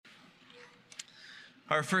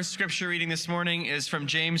Our first scripture reading this morning is from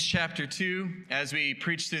James chapter 2. As we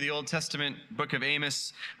preach through the Old Testament book of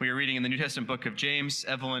Amos, we are reading in the New Testament book of James.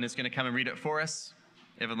 Evelyn is going to come and read it for us.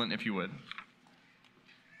 Evelyn, if you would.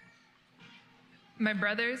 My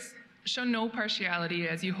brothers, show no partiality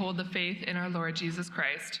as you hold the faith in our Lord Jesus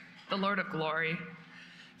Christ, the Lord of glory.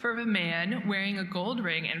 For if a man wearing a gold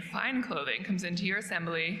ring and fine clothing comes into your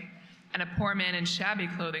assembly, and a poor man in shabby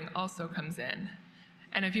clothing also comes in,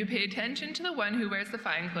 and if you pay attention to the one who wears the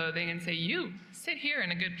fine clothing and say, "You, sit here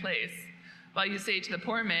in a good place," while you say to the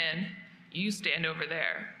poor man, "You stand over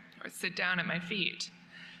there," or "Sit down at my feet,"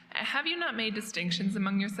 have you not made distinctions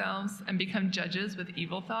among yourselves and become judges with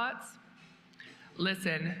evil thoughts?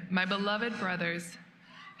 Listen, my beloved brothers,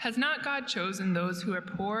 has not God chosen those who are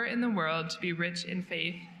poor in the world to be rich in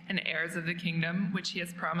faith and heirs of the kingdom which he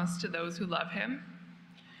has promised to those who love him?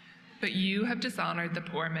 But you have dishonored the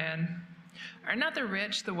poor man. Are not the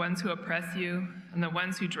rich the ones who oppress you and the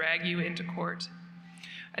ones who drag you into court?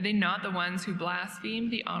 Are they not the ones who blaspheme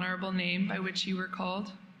the honorable name by which you were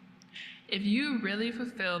called? If you really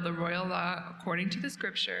fulfill the royal law according to the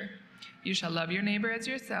scripture, "You shall love your neighbor as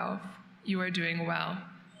yourself," you are doing well.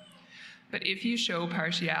 But if you show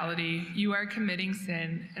partiality, you are committing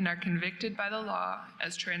sin and are convicted by the law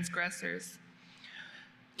as transgressors.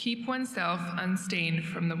 Keep oneself unstained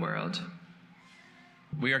from the world.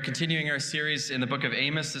 We are continuing our series in the book of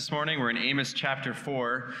Amos this morning. We're in Amos chapter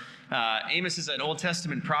 4. Amos is an Old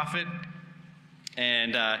Testament prophet,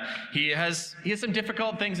 and he has some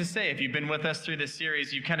difficult things to say. If you've been with us through this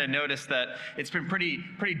series, you've kind of noticed that it's been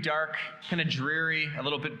pretty dark, kind of dreary, a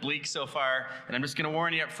little bit bleak so far. And I'm just going to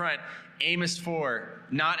warn you up front, Amos 4,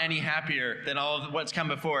 not any happier than all of what's come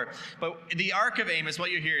before. But the arc of Amos,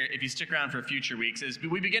 what you hear if you stick around for future weeks, is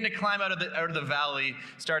we begin to climb out of the valley,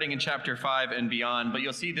 starting in chapter 5 and beyond. But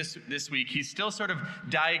you'll see this week, he's still sort of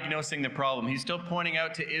diagnosing the problem. He's still pointing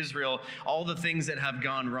out to Israel all the things that have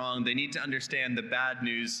gone wrong. They need to understand the bad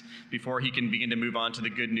news before he can begin to move on to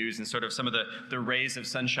the good news and sort of some of the rays of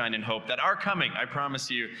sunshine and hope that are coming, I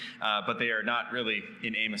promise you, but they are not really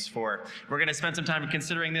in Amos 4. We're going to spend some time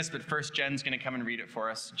considering this, but first Jen's going to come and read it for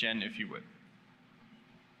us. Jen, if you would.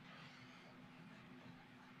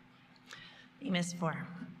 Amos 4.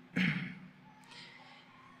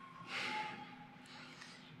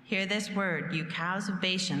 Hear this word, you cows of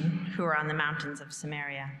Bashan, who are on the mountains of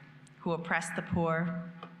Samaria, who oppress the poor,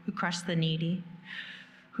 who crush the needy,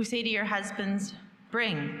 who say to your husbands,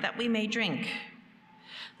 "Bring, that we may drink."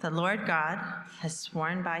 The Lord God has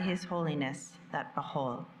sworn by his holiness that,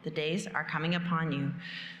 behold, the days are coming upon you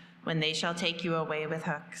when they shall take you away with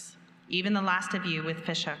hooks, even the last of you with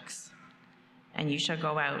fish hooks, and you shall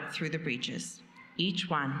go out through the breaches, each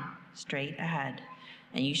one straight ahead,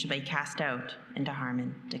 and you shall be cast out into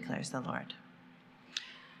Harmon, declares the Lord.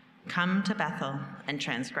 Come to Bethel and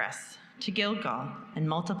transgress, to Gilgal and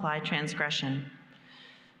multiply transgression.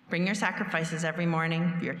 Bring your sacrifices every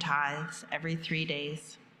morning, your tithes every 3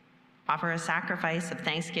 days. Offer a sacrifice of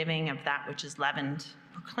thanksgiving of that which is leavened.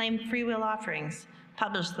 Proclaim freewill offerings.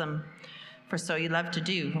 Publish them, for so you love to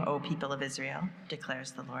do, O people of Israel,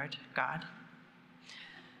 declares the Lord God.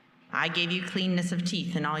 I gave you cleanness of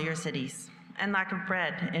teeth in all your cities, and lack of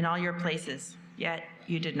bread in all your places, yet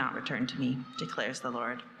you did not return to me, declares the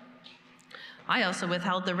Lord. I also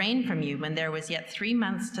withheld the rain from you when there was yet 3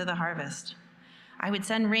 months to the harvest. I would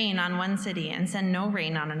send rain on one city and send no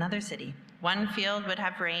rain on another city. One field would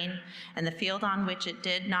have rain, and the field on which it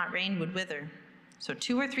did not rain would wither. So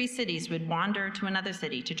 2 or 3 cities would wander to another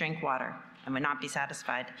city to drink water and would not be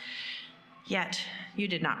satisfied. Yet you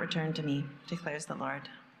did not return to me, declares the Lord.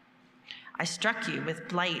 I struck you with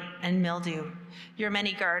blight and mildew, your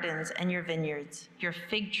many gardens and your vineyards, your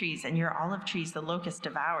fig trees and your olive trees the locust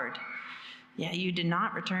devoured. Yet you did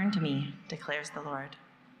not return to me, declares the Lord.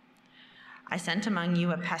 I sent among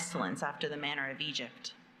you a pestilence after the manner of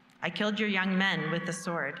Egypt. I killed your young men with the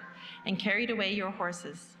sword and carried away your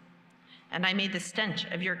horses. And I made the stench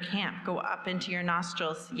of your camp go up into your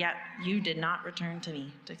nostrils, yet you did not return to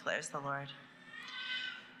me, declares the Lord.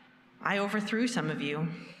 I overthrew some of you,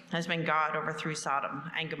 as when God overthrew Sodom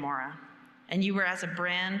and Gomorrah, and you were as a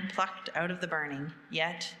brand plucked out of the burning,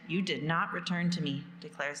 yet you did not return to me,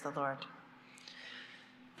 declares the Lord.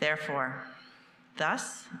 Therefore,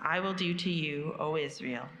 thus I will do to you, O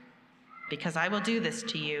Israel, because I will do this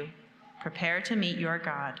to you. Prepare to meet your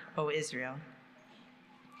God, O Israel.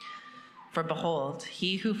 For behold,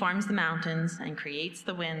 he who forms the mountains and creates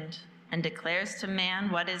the wind and declares to man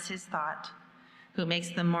what is his thought, who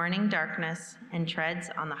makes the morning darkness and treads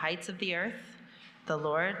on the heights of the earth, the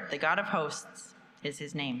Lord, the God of hosts, is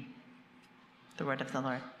his name. The word of the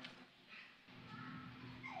Lord.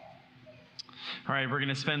 All right, we're going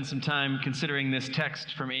to spend some time considering this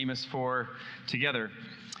text from Amos 4 together.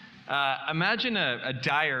 Imagine a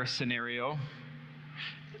dire scenario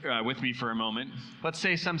with me for a moment. Let's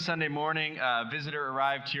say some Sunday morning, a visitor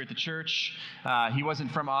arrived here at the church. He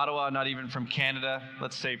wasn't from Ottawa, not even from Canada.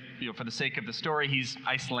 Let's say, for the sake of the story, he's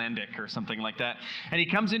Icelandic or something like that. And he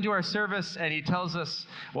comes into our service and he tells us,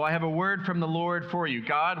 well, I have a word from the Lord for you.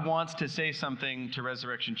 God wants to say something to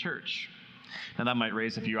Resurrection Church. Now, that might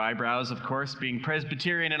raise a few eyebrows, of course, being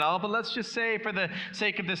Presbyterian and all, but let's just say, for the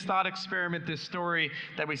sake of this thought experiment, this story,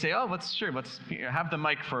 that we say, let's have the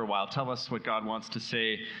mic for a while. Tell us what God wants to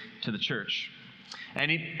say to the church.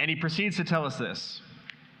 And he proceeds to tell us this: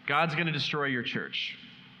 God's going to destroy your church.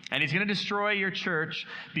 And he's going to destroy your church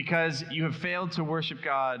because you have failed to worship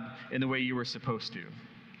God in the way you were supposed to.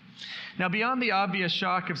 Now, beyond the obvious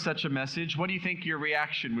shock of such a message, what do you think your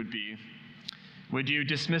reaction would be? Would you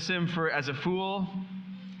dismiss him as a fool?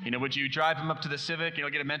 Would you drive him up to the Civic,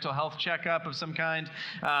 get a mental health checkup of some kind?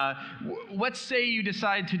 Let's say you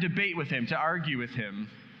decide to debate with him, to argue with him.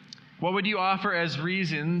 What would you offer as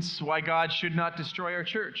reasons why God should not destroy our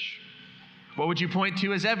church? What would you point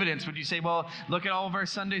to as evidence? Would you say, well, look at all of our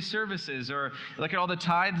Sunday services, or look at all the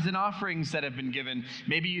tithes and offerings that have been given?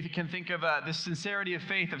 Maybe you can think of the sincerity of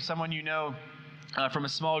faith of someone you know from a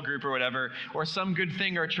small group or whatever, or some good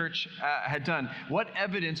thing our church had done. What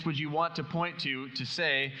evidence would you want to point to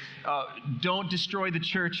say, don't destroy the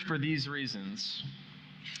church for these reasons?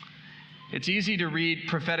 It's easy to read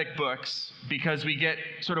prophetic books because we get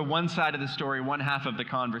sort of one side of the story, one half of the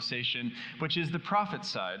conversation, which is the prophet's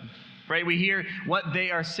side. Right? We hear what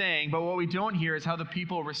they are saying, but what we don't hear is how the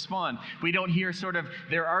people respond. We don't hear sort of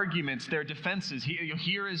their arguments, their defenses.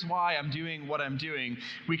 Here is why I'm doing what I'm doing.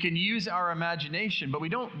 We can use our imagination, but we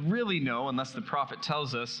don't really know, unless the prophet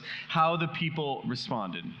tells us, how the people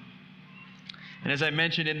responded. And as I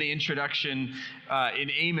mentioned in the introduction, in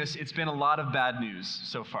Amos, it's been a lot of bad news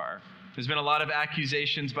so far. There's been a lot of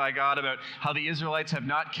accusations by God about how the Israelites have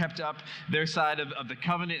not kept up their side of the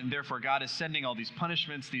covenant, and therefore God is sending all these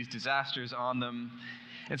punishments, these disasters on them.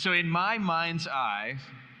 And so in my mind's eye,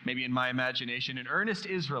 maybe in my imagination, an earnest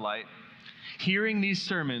Israelite hearing these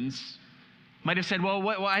sermons might have said, well,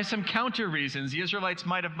 I have some counter reasons. The Israelites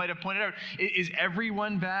might have pointed out, is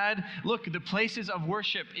everyone bad? Look, the places of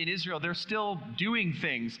worship in Israel, they're still doing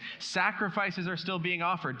things. Sacrifices are still being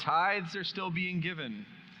offered. Tithes are still being given.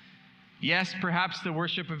 Yes, perhaps the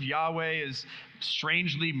worship of Yahweh is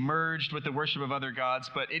strangely merged with the worship of other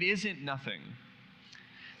gods, but it isn't nothing.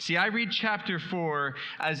 See, I read chapter 4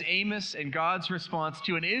 as Amos and God's response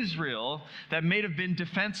to an Israel that may have been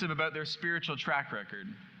defensive about their spiritual track record.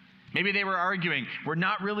 Maybe they were arguing, we're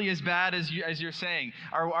not really as bad as you're saying.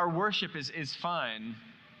 Our worship is fine.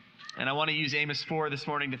 And I want to use Amos 4 this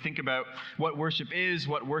morning to think about what worship is,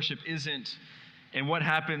 what worship isn't, and what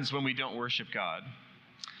happens when we don't worship God.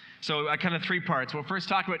 So kind of three parts. We'll first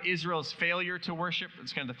talk about Israel's failure to worship.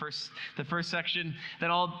 It's kind of the first section.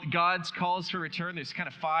 Then all God's calls for return. There's kind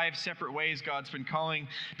of 5 separate ways God's been calling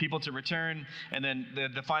people to return. And then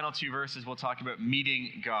the final 2 verses we'll talk about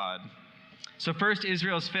meeting God. So first,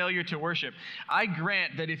 Israel's failure to worship. I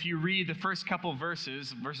grant that if you read the first couple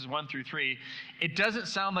verses 1 through 3, it doesn't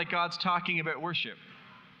sound like God's talking about worship.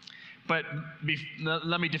 But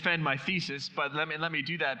let me defend my thesis, but let me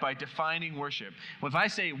do that by defining worship. Well, if I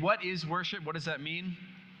say, what is worship, what does that mean?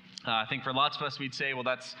 I think for lots of us, we'd say, well,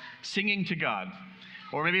 that's singing to God.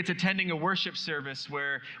 Or maybe it's attending a worship service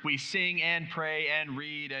where we sing and pray and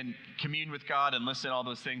read and commune with God and listen, all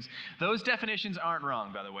those things. Those definitions aren't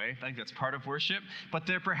wrong, by the way. I think that's part of worship, but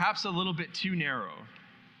they're perhaps a little bit too narrow.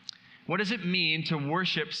 What does it mean to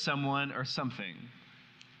worship someone or something?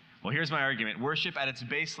 Well, here's my argument. Worship at its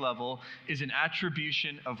base level is an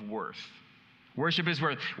attribution of worth. Worship is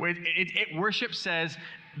worth. Worship says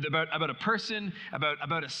about a person,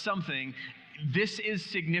 about a something, this is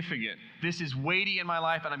significant. This is weighty in my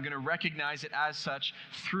life, and I'm going to recognize it as such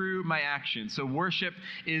through my actions. So worship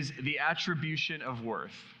is the attribution of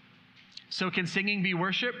worth. So can singing be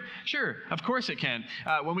worship? Sure, of course it can.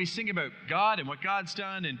 When we sing about God and what God's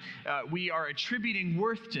done, and we are attributing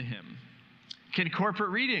worth to him. Can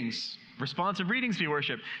corporate readings, responsive readings be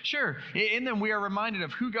worship? Sure. In them we are reminded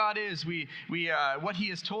of who God is, what he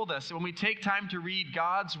has told us. When we take time to read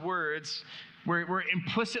God's words, we're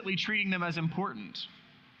implicitly treating them as important.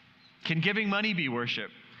 Can giving money be worship?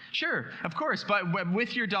 Sure, of course, but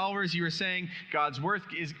with your dollars, you are saying God's worth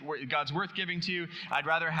giving to. I'd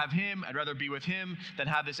rather have him, I'd rather be with him than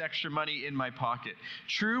have this extra money in my pocket.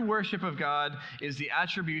 True worship of God is the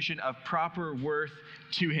attribution of proper worth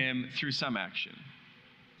to him through some action.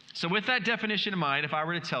 So with that definition in mind, if I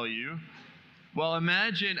were to tell you, Well,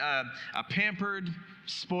 imagine a pampered,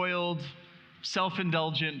 spoiled,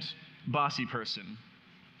 self-indulgent, bossy person.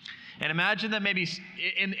 And imagine them maybe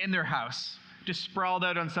in their house, just sprawled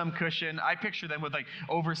out on some cushion. I picture them with like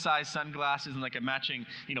oversized sunglasses and like a matching,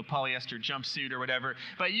 polyester jumpsuit or whatever.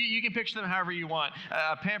 But you can picture them however you want.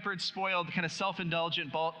 A pampered, spoiled, kind of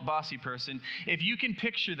self-indulgent, bossy person. If you can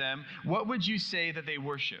picture them, what would you say that they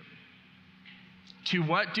worship? To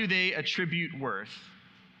what do they attribute worth?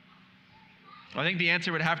 I think the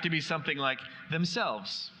answer would have to be something like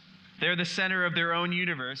themselves. They're the center of their own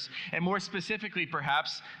universe, and more specifically,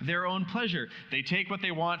 perhaps, their own pleasure. They take what they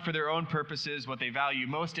want for their own purposes. What they value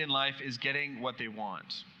most in life is getting what they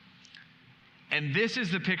want. And this is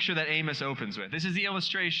the picture that Amos opens with. This is the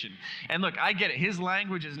illustration. And look, I get it. His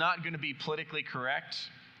language is not going to be politically correct.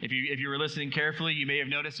 If you were listening carefully, you may have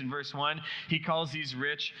noticed in verse 1, he calls these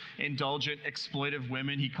rich, indulgent, exploitive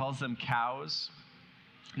women, he calls them cows.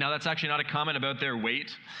 Now, that's actually not a comment about their weight.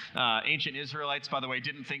 Ancient Israelites, by the way,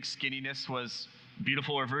 didn't think skinniness was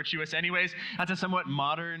beautiful or virtuous anyways. That's a somewhat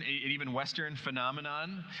modern and even Western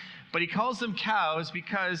phenomenon. But he calls them cows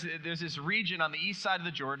because there's this region on the east side of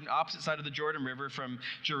the Jordan, opposite side of the Jordan River from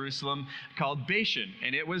Jerusalem, called Bashan.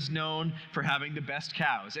 And it was known for having the best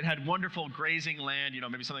cows. It had wonderful grazing land,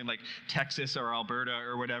 maybe something like Texas or Alberta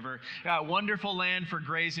or whatever. Wonderful land for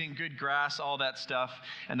grazing, good grass, all that stuff.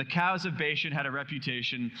 And the cows of Bashan had a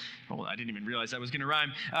reputation, I didn't even realize that was going to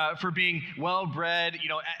rhyme, for being well-bred,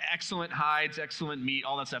 excellent hides, excellent meat,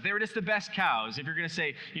 all that stuff. They were just the best cows. If you're going to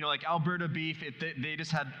say, like Alberta beef, they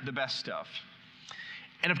just had the best stuff.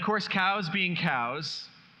 And of course, cows being cows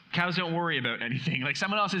don't worry about anything. Like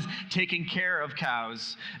someone else is taking care of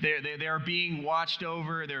cows. They are being watched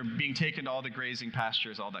over. They're being taken to all the grazing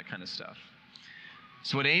pastures, all that kind of stuff.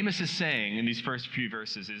 So what Amos is saying in these first few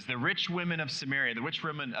verses is the rich women of Samaria, the rich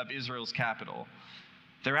women of Israel's capital,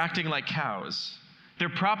 they're acting like cows. They're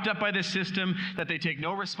propped up by this system that they take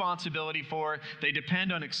no responsibility for. They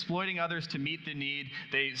depend on exploiting others to meet the need.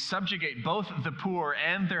 They subjugate both the poor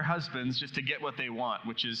and their husbands just to get what they want,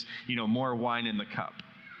 which is, more wine in the cup.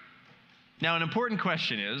 Now, an important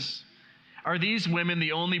question is, are these women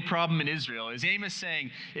the only problem in Israel? Is Amos saying,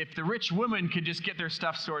 if the rich women could just get their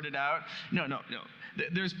stuff sorted out? No.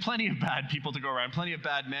 There's plenty of bad people to go around, plenty of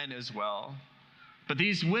bad men as well. But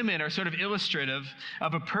these women are sort of illustrative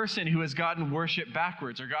of a person who has gotten worship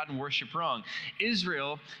backwards or gotten worship wrong.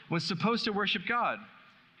 Israel was supposed to worship God.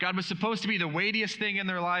 God was supposed to be the weightiest thing in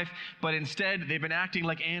their life, but instead they've been acting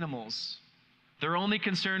like animals. They're only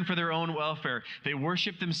concerned for their own welfare. They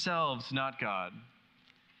worship themselves, not God.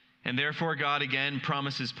 And therefore God again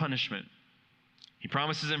promises punishment. He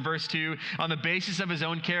promises in verse 2, on the basis of his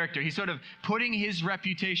own character, he's sort of putting his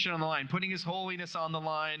reputation on the line, putting his holiness on the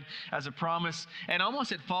line as a promise. And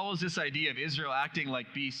almost it follows this idea of Israel acting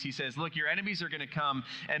like beasts. He says, look, your enemies are going to come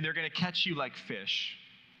and they're going to catch you like fish.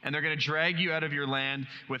 And they're going to drag you out of your land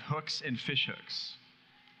with hooks and fish hooks.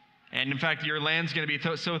 And in fact, your land's going to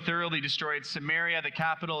be so thoroughly destroyed. Samaria, the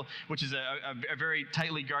capital, which is a very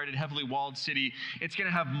tightly guarded, heavily walled city, it's going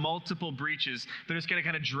to have multiple breaches. They're just going to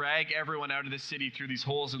kind of drag everyone out of the city through these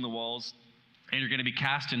holes in the walls, and you're going to be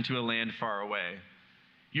cast into a land far away.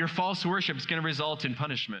 Your false worship is going to result in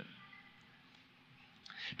punishment.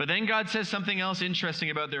 But then God says something else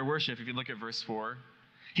interesting about their worship, if you look at verse 4.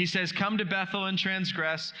 He says, come to Bethel and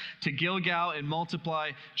transgress, to Gilgal and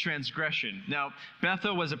multiply transgression. Now,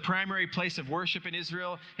 Bethel was a primary place of worship in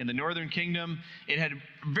Israel, in the northern kingdom. It had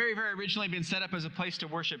very, very originally been set up as a place to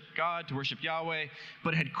worship God, to worship Yahweh,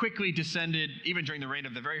 but had quickly descended, even during the reign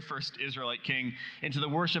of the very first Israelite king, into the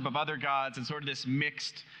worship of other gods and sort of this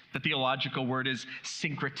mixed, the theological word is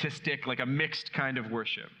syncretistic, like a mixed kind of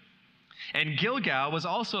worship. And Gilgal was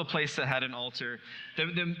also a place that had an altar.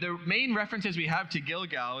 The main references we have to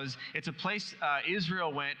Gilgal is it's a place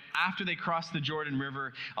Israel went after they crossed the Jordan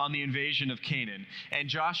River on the invasion of Canaan. And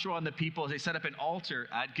Joshua and the people, they set up an altar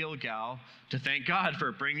at Gilgal to thank God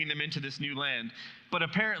for bringing them into this new land. But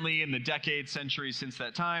apparently in the decades, centuries since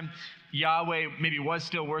that time, Yahweh maybe was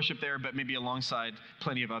still worshipped there, but maybe alongside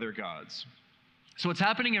plenty of other gods. So what's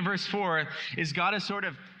happening in verse 4 is God is sort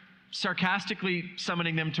of sarcastically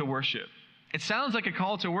summoning them to worship. It sounds like a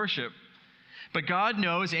call to worship, but God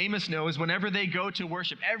knows, Amos knows, whenever they go to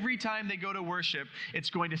worship, every time they go to worship, it's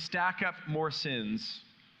going to stack up more sins.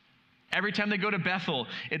 Every time they go to Bethel,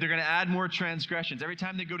 they're going to add more transgressions. Every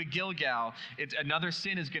time they go to Gilgal, another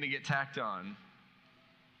sin is going to get tacked on.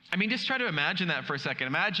 I mean, just try to imagine that for a second.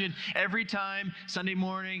 Imagine every time Sunday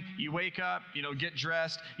morning you wake up, get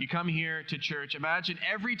dressed, you come here to church. Imagine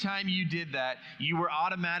every time you did that, you were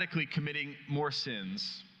automatically committing more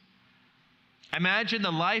sins. Imagine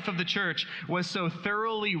the life of the church was so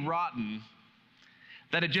thoroughly rotten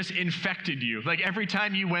That it just infected you. Like every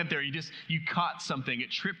time you went there, you caught something.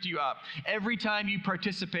 It tripped you up. Every time you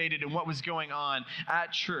participated in what was going on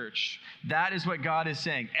at church, that is what God is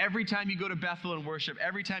saying. Every time you go to Bethel and worship,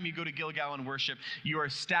 every time you go to Gilgal and worship, you are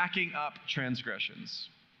stacking up transgressions.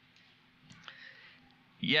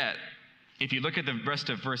 Yet, if you look at the rest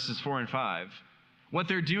of verses 4 and 5, what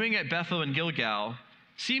they're doing at Bethel and Gilgal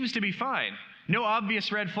seems to be fine. No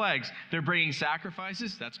obvious red flags. They're bringing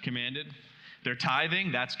sacrifices, that's commanded. They're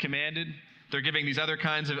tithing, that's commanded. They're giving these other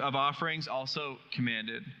kinds of offerings, also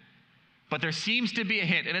commanded. But there seems to be a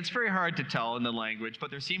hint, and it's very hard to tell in the language,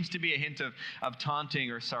 but there seems to be a hint of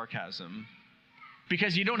taunting or sarcasm.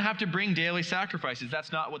 Because you don't have to bring daily sacrifices.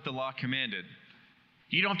 That's not what the law commanded.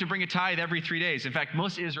 You don't have to bring a tithe every 3 days. In fact,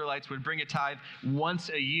 most Israelites would bring a tithe once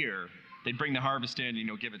a year. They'd bring the harvest in,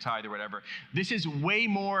 give a tithe or whatever. This is way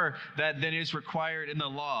more than is required in the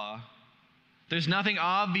law. There's nothing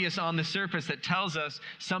obvious on the surface that tells us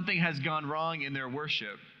something has gone wrong in their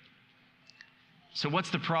worship. So what's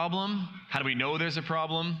the problem? How do we know there's a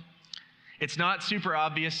problem? It's not super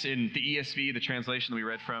obvious in the ESV, the translation that we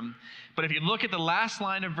read from. But if you look at the last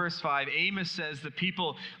line of verse 5, Amos says the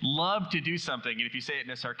people love to do something. And if you say it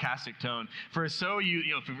in a sarcastic tone, for so you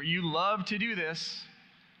love to do this,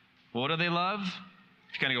 what do they love?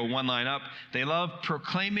 If you kind of go one line up, they love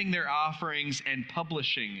proclaiming their offerings and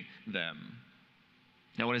publishing them.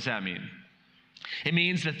 Now, what does that mean? It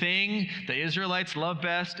means the thing the Israelites love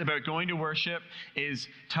best about going to worship is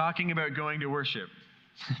talking about going to worship.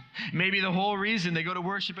 Maybe the whole reason they go to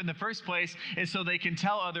worship in the first place is so they can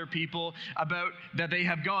tell other people about that they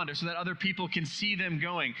have gone, or so that other people can see them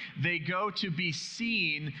going. They go to be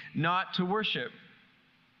seen, not to worship.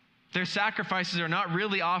 Their sacrifices are not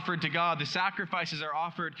really offered to God. The sacrifices are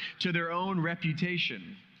offered to their own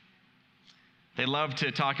reputation. They love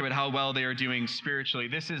to talk about how well they are doing spiritually.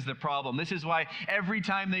 This is the problem. This is why every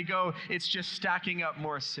time they go, it's just stacking up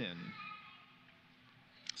more sin.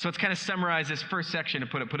 So let's kind of summarize this first section and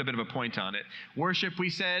put a bit of a point on it. Worship, we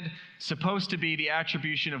said, supposed to be the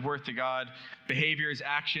attribution of worth to God. Behavior is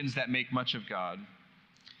actions that make much of God.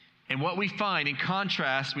 And what we find, in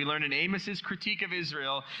contrast, we learn in Amos's critique of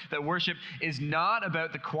Israel that worship is not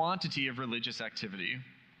about the quantity of religious activity.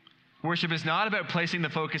 Worship is not about placing the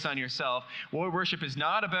focus on yourself. Worship is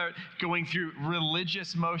not about going through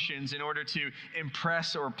religious motions in order to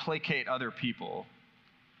impress or placate other people.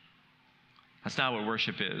 That's not what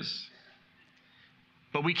worship is.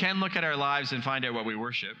 But we can look at our lives and find out what we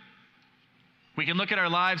worship. We can look at our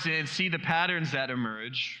lives and see the patterns that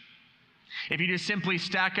emerge. If you just simply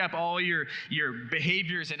stack up all your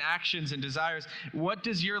behaviors and actions and desires, what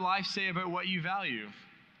does your life say about what you value?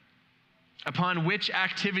 Upon which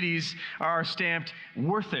activities are stamped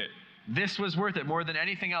worth it? This was worth it more than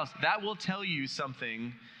anything else. That will tell you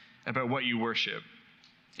something about what you worship.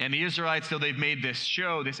 And the Israelites, though they've made this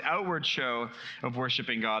show, this outward show of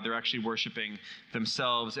worshiping God, they're actually worshiping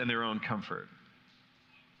themselves and their own comfort.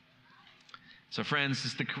 So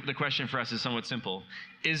friends, the question for us is somewhat simple.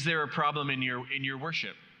 Is there a problem in your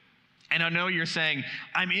worship? And I know you're saying,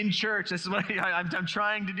 I'm in church, this is what I'm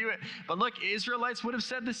trying to do it. But look, Israelites would have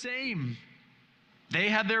said the same. They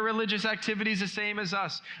had their religious activities the same as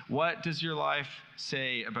us. What does your life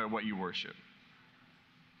say about what you worship?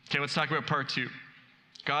 Okay, let's talk about part 2.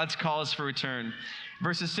 God's calls for return.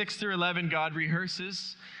 Verses 6 through 11, God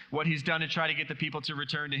rehearses what he's done to try to get the people to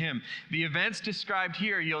return to him. The events described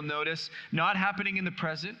here, you'll notice, not happening in the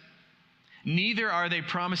present. Neither are they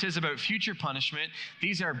promises about future punishment.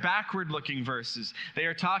 These are backward-looking verses. They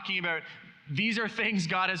are talking about, these are things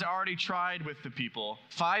God has already tried with the people.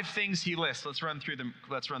 5 things he lists. Let's run through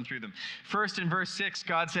them. First, in verse 6,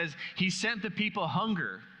 God says, he sent the people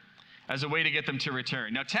hunger as a way to get them to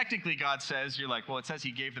return. Now, technically, God says, you're like, well, it says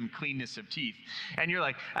he gave them cleanness of teeth. And you're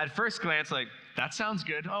like, at first glance, like, that sounds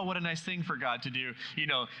good. Oh, what a nice thing for God to do.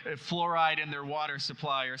 Fluoride in their water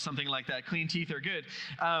supply or something like that. Clean teeth are good.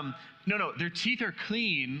 No, their teeth are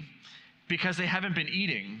clean because they haven't been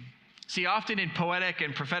eating. See, often in poetic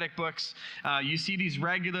and prophetic books, you see these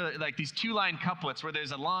regular, like these 2-line couplets where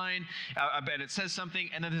there's a line and it says something,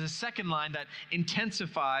 and then there's a second line that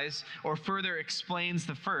intensifies or further explains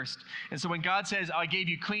the first. And so when God says, I gave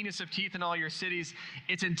you cleanness of teeth in all your cities,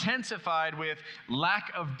 it's intensified with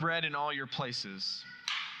lack of bread in all your places.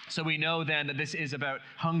 So we know then that this is about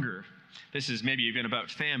hunger. This is maybe even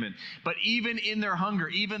about famine. But even in their hunger,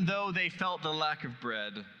 even though they felt the lack of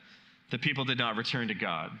bread, the people did not return to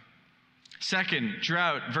God. Second,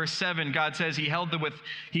 drought. Verse 7, God says he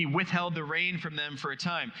withheld the rain from them for a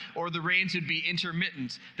time. Or the rains would be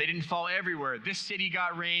intermittent. They didn't fall everywhere. This city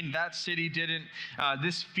got rain, that city didn't.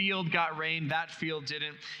 This field got rain, that field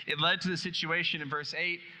didn't. It led to the situation in verse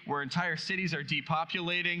 8 where entire cities are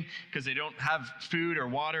depopulating because they don't have food or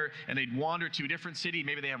water, and they'd wander to a different city.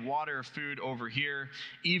 Maybe they have water or food over here.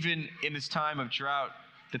 Even in this time of drought,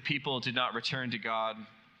 the people did not return to God.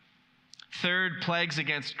 Third, plagues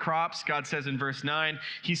against crops. God says in verse 9,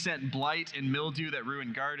 he sent blight and mildew that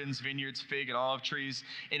ruined gardens, vineyards, fig, and olive trees.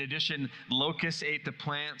 In addition, locusts ate the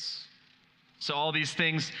plants. So all these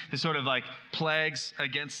things, the sort of like plagues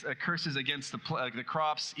against, curses against the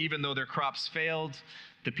crops. Even though their crops failed,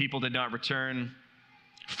 the people did not return.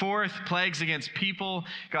 Fourth, plagues against people.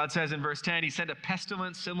 God says in verse 10, he sent a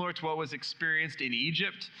pestilence similar to what was experienced in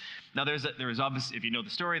Egypt. Now there is obviously, if you know the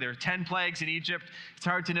story, there are 10 plagues in Egypt. It's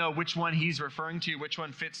hard to know which one he's referring to, which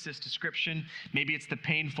one fits this description. Maybe it's the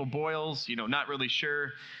painful boils, not really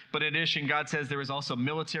sure. But in addition, God says there was also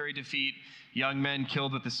military defeat, young men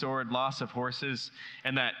killed with the sword, loss of horses.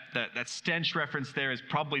 And that stench reference there is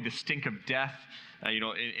probably the stink of death. In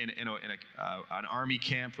an army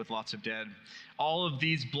camp with lots of dead. All of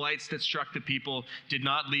these blights that struck the people did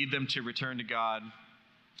not lead them to return to God.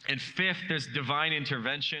 And fifth, there's divine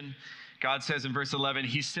intervention. God says in verse 11,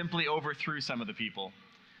 he simply overthrew some of the people.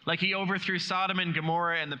 Like he overthrew Sodom and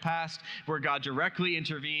Gomorrah in the past, where God directly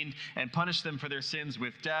intervened and punished them for their sins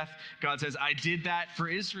with death. God says, I did that for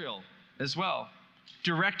Israel as well.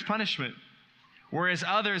 Direct punishment. Whereas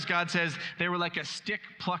others, God says, they were like a stick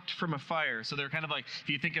plucked from a fire. So they're kind of like, if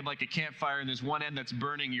you think of like a campfire and there's one end that's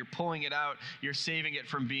burning, you're pulling it out, you're saving it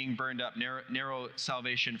from being burned up. Narrow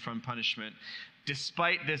salvation from punishment.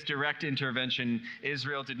 Despite this direct intervention,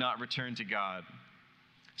 Israel did not return to God.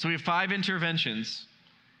 So we have 5 interventions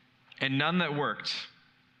and none that worked.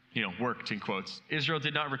 Worked in quotes. Israel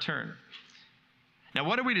did not return. Now,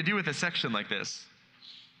 what are we to do with a section like this?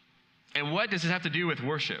 And what does it have to do with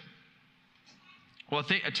worship? Well,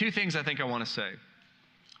 2 things I think I want to say.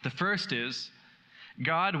 The first is,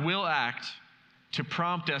 God will act to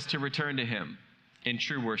prompt us to return to him in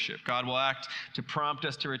true worship. God will act to prompt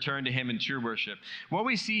us to return to him in true worship. What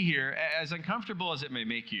we see here, as uncomfortable as it may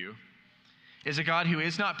make you, is a God who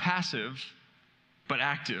is not passive, but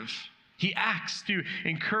active. He acts to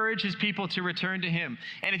encourage his people to return to him.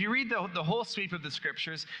 And if you read the whole sweep of the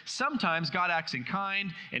scriptures, sometimes God acts in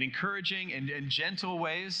kind and encouraging and gentle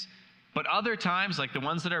ways. But other times, like the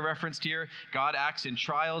ones that are referenced here, God acts in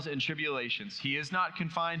trials and tribulations. He is not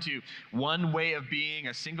confined to one way of being,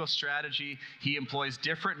 a single strategy. He employs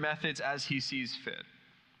different methods as he sees fit.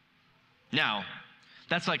 Now,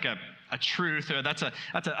 that's like a truth, or that's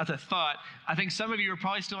a thought. I think some of you are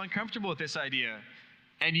probably still uncomfortable with this idea.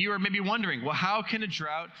 And you are maybe wondering, well, how can a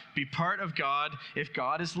drought be part of God if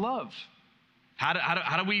God is love?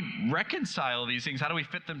 How do we reconcile these things? How do we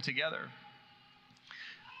fit them together?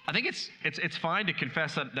 I think it's fine to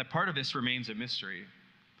confess that part of this remains a mystery.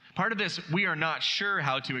 Part of this we are not sure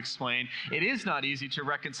how to explain. It is not easy to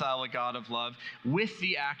reconcile a God of love with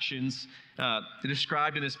the actions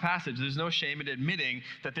described in this passage. There's no shame in admitting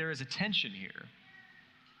that there is a tension here.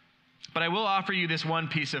 But I will offer you this one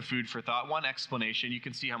piece of food for thought, one explanation. You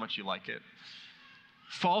can see how much you like it.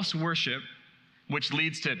 False worship, which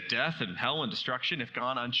leads to death and hell and destruction if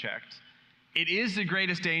gone unchecked, it is the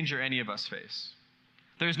greatest danger any of us face.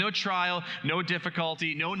 There's no trial, no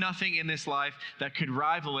difficulty, no nothing in this life that could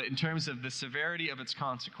rival it in terms of the severity of its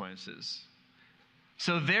consequences.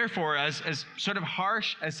 So therefore, as sort of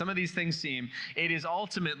harsh as some of these things seem, it is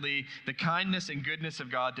ultimately the kindness and goodness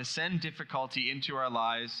of God to send difficulty into our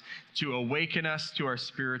lives to awaken us to our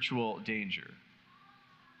spiritual danger.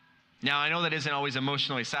 Now, I know that isn't always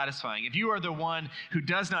emotionally satisfying. If you are the one who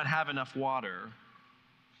does not have enough water,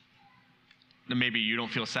 then maybe you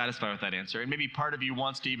don't feel satisfied with that answer. And maybe part of you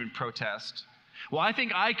wants to even protest. Well, I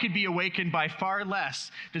think I could be awakened by far less.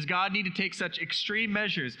 Does God need to take such extreme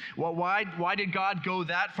measures? Well, why did God go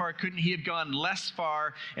that far? Couldn't he have gone less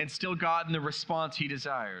far and still gotten the response he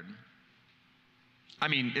desired? I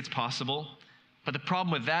mean, it's possible. But the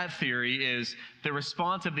problem with that theory is the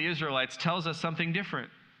response of the Israelites tells us something different.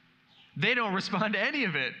 They don't respond to any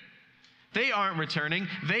of it. They aren't returning.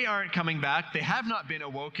 They aren't coming back. They have not been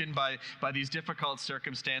awoken by these difficult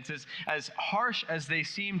circumstances. As harsh as they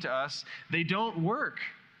seem to us, they don't work.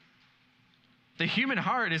 The human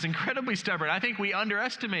heart is incredibly stubborn. I think we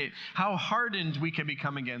underestimate how hardened we can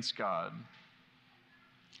become against God.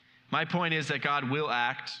 My point is that God will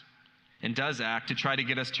act and does act to try to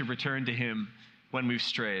get us to return to him when we've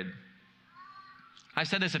strayed. I've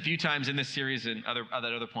said this a few times in this series and at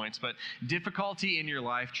other points, but difficulty in your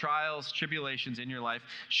life, trials, tribulations in your life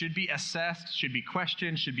should be assessed, should be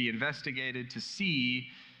questioned, should be investigated to see,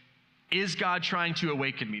 is God trying to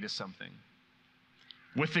awaken me to something?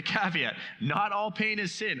 With the caveat, not all pain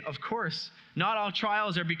is sin, of course. Not all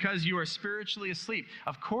trials are because you are spiritually asleep,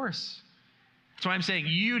 of course. That's why I'm saying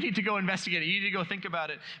you need to go investigate it, you need to go think about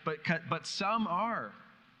it, but some are.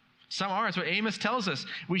 Some are. That's what Amos tells us.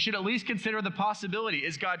 We should at least consider the possibility.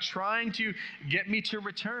 Is God trying to get me to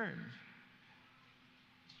return?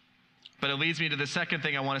 But it leads me to the second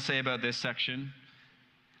thing I want to say about this section.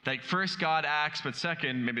 That first, God acts, but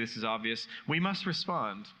second, maybe this is obvious, we must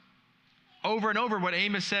respond. Over and over, what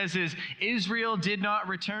Amos says is, Israel did not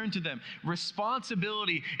return to them.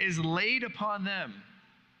 Responsibility is laid upon them.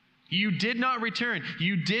 You did not return.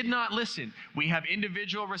 You did not listen. We have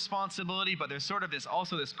individual responsibility, but there's sort of this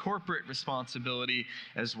corporate responsibility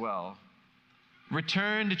as well.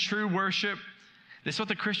 Return to true worship. This is what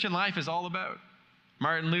the Christian life is all about.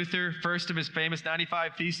 Martin Luther, first of his famous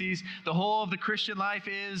 95 Theses, the whole of the Christian life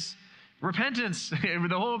is repentance. The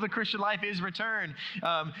whole of the Christian life is return.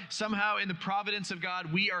 Somehow in the providence of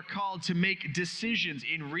God, we are called to make decisions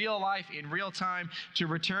in real life, in real time, to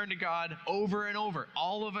return to God over and over.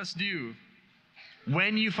 All of us do.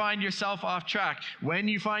 When you find yourself off track, when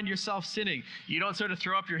you find yourself sinning, you don't sort of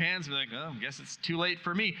throw up your hands and be like, oh, I guess it's too late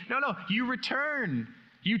for me. No, you return.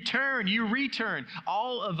 You turn, you return.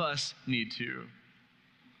 All of us need to.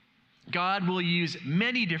 God will use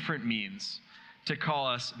many different means to call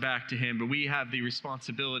us back to him, but we have the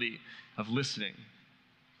responsibility of listening.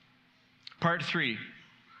 Part 3,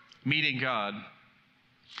 meeting God.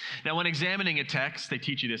 Now, when examining a text, they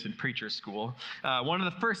teach you this in preacher school, one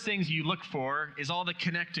of the first things you look for is all the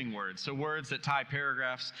connecting words, so words that tie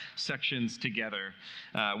paragraphs, sections together.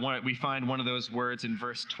 We find one of those words in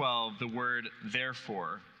verse 12, the word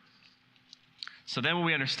therefore. So then what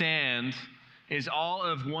we understand is all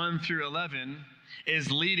of 1 through 11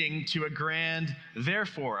 is leading to a grand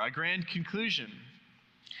therefore, a grand conclusion.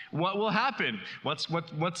 What will happen?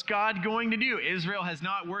 What's God going to do? Israel has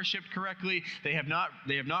not worshiped correctly. They have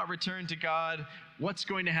not returned to God. What's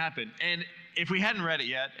going to happen? And if we hadn't read it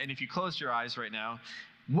yet, and if you closed your eyes right now,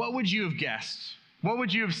 what would you have guessed? What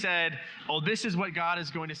would you have said, oh, this is what God is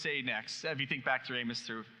going to say next? If you think back through Amos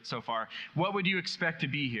so far, what would you expect to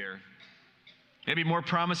be here? Maybe more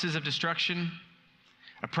promises of destruction?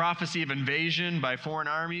 A prophecy of invasion by foreign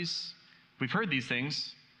armies? We've heard these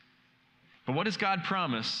things. But what does God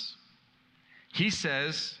promise? He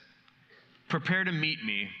says, prepare to meet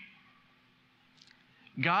me.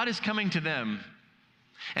 God is coming to them.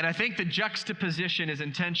 And I think the juxtaposition is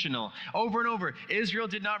intentional. Over and over, Israel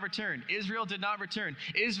did not return. Israel did not return.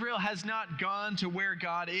 Israel has not gone to where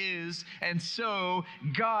God is, and so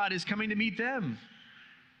God is coming to meet them.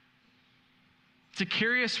 It's a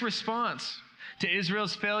curious response to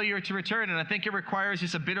Israel's failure to return, and I think it requires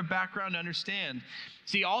just a bit of background to understand.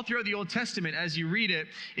 See, all throughout the Old Testament, as you read it,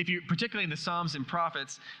 particularly in the Psalms and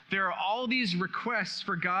Prophets, there are all these requests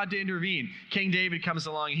for God to intervene. King David comes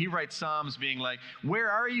along and he writes Psalms being like, where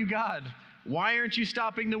are you, God? Why aren't you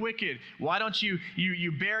stopping the wicked? Why don't you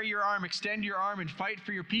bare your arm, extend your arm, and fight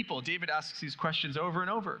for your people? David asks these questions over and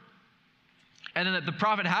over. And then the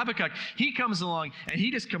prophet Habakkuk, he comes along and he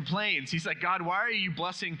just complains. He's like, God, why are you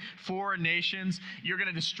blessing foreign nations? You're going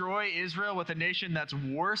to destroy Israel with a nation that's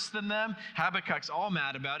worse than them? Habakkuk's all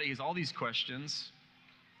mad about it. He has all these questions.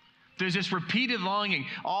 There's this repeated longing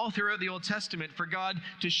all throughout the Old Testament for God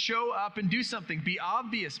to show up and do something, be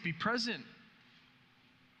obvious, be present.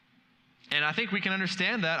 And I think we can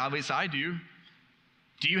understand that. At least I do.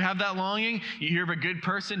 Do you have that longing? You hear of a good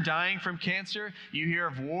person dying from cancer. You hear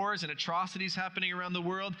of wars and atrocities happening around the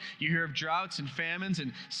world. You hear of droughts and famines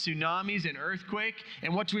and tsunamis and earthquake.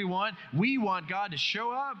 And what do we want? We want God to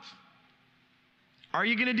show up. Are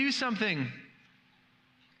you going to do something?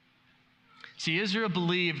 See, Israel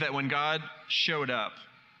believed that when God showed up,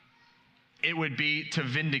 it would be to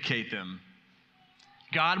vindicate them.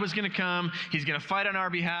 God was going to come. He's going to fight on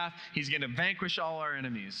our behalf. He's going to vanquish all our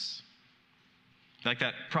enemies. Like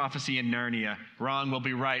that prophecy in Narnia, wrong will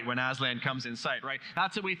be right when Aslan comes in sight, right?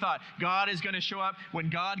 That's what we thought. God is going to show up. When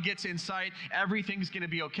God gets in sight, everything's going to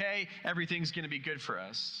be okay. Everything's going to be good for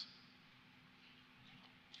us.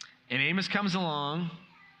 And Amos comes along,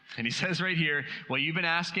 and he says right here, well, you've been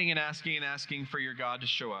asking and asking and asking for your God to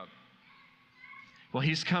show up. Well,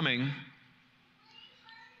 he's coming,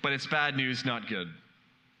 but it's bad news, not good.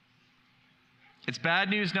 It's bad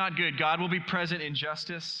news, not good. God will be present in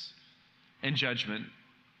justice and judgment.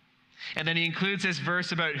 And then he includes this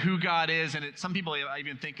verse about who God is, and some people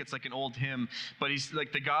even think it's like an old hymn, but he's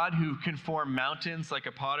like the God who can form mountains like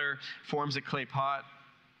a potter forms a clay pot.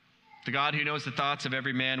 The God who knows the thoughts of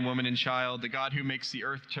every man, woman, and child. The God who makes the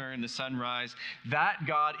earth turn, the sun rise. That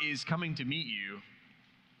God is coming to meet you,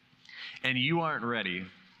 and you aren't ready.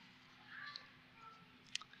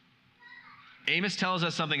 Amos tells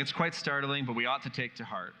us something that's quite startling, but we ought to take to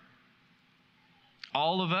heart.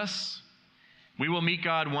 All of us, we will meet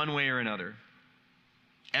God one way or another.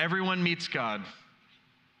 Everyone meets God.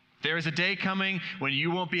 There is a day coming when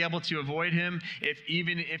you won't be able to avoid him.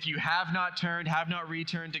 Even if you have not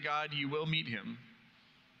returned to God, you will meet him.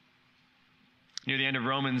 Near the end of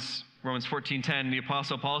Romans 14:10, the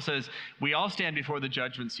Apostle Paul says, we all stand before the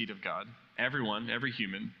judgment seat of God, everyone, every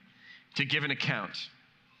human, to give an account.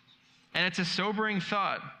 And it's a sobering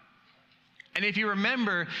thought. And if you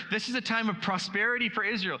remember, this is a time of prosperity for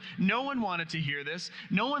Israel. No one wanted to hear this.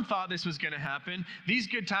 No one thought this was going to happen. These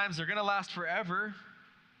good times are going to last forever.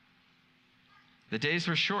 The days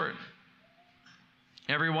were short.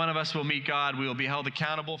 Every one of us will meet God. We will be held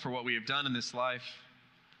accountable for what we have done in this life.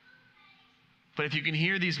 But if you can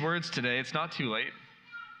hear these words today, it's not too late.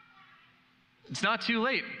 It's not too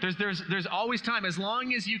late. There's always time. As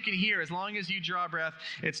long as you can hear, as long as you draw breath,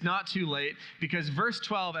 it's not too late. Because verse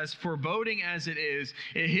 12, as foreboding as it is,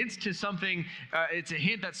 it hints to something, it's a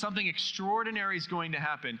hint that something extraordinary is going to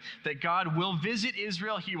happen. That God will visit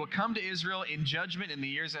Israel. He will come to Israel in judgment in the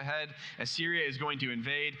years ahead. Assyria is going to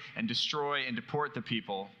invade and destroy and deport the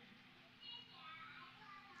people.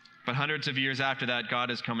 But hundreds of years after that,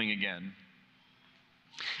 God is coming again.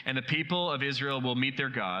 And the people of Israel will meet their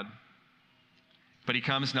God. But he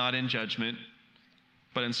comes not in judgment,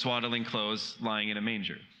 but in swaddling clothes, lying in a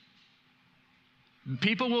manger.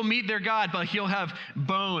 People will meet their God, but he'll have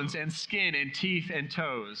bones and skin and teeth and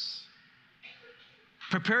toes.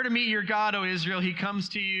 Prepare to meet your God, O Israel. He comes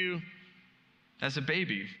to you as a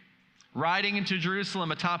baby, riding into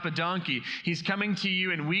Jerusalem atop a donkey. He's coming to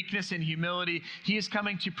you in weakness and humility. He is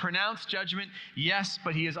coming to pronounce judgment, yes,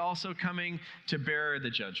 but he is also coming to bear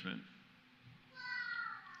the judgment.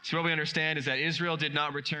 So what we understand is that Israel did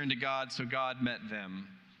not return to God, so God met them.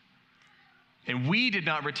 And we did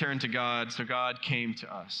not return to God, so God came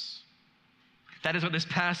to us. That is what this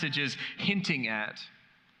passage is hinting at.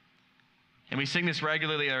 And we sing this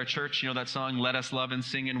regularly at our church. You know that song, Let Us Love and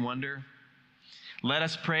Sing and Wonder? Let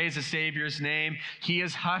us praise the Savior's name. He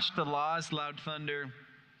has hushed the law's loud thunder.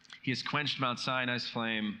 He has quenched Mount Sinai's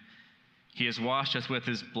flame. He has washed us with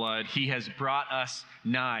his blood. He has brought us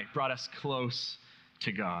nigh, brought us close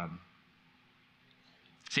to God.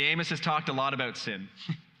 See, Amos has talked a lot about sin.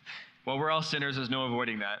 Well, we're all sinners. There's no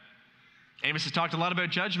avoiding that. Amos has talked a lot about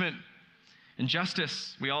judgment and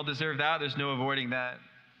justice. We all deserve that. There's no avoiding that.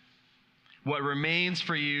 What remains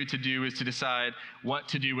for you to do is to decide what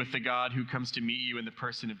to do with the God who comes to meet you in the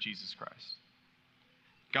person of Jesus Christ.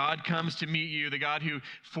 God comes to meet you. The God who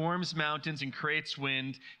forms mountains and creates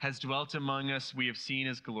wind has dwelt among us. We have seen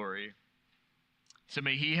his glory. So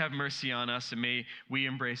may he have mercy on us, and may we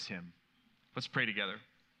embrace him. Let's pray together.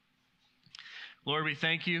 Lord, we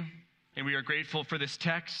thank you, and we are grateful for this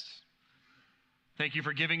text. Thank you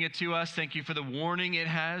for giving it to us. Thank you for the warning it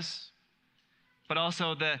has, but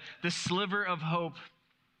also the sliver of hope,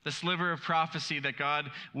 the sliver of prophecy that God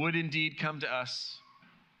would indeed come to us.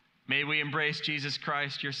 May we embrace Jesus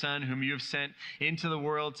Christ, your Son, whom you have sent into the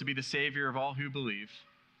world to be the Savior of all who believe.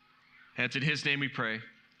 And it's in his name we pray.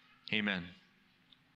 Amen.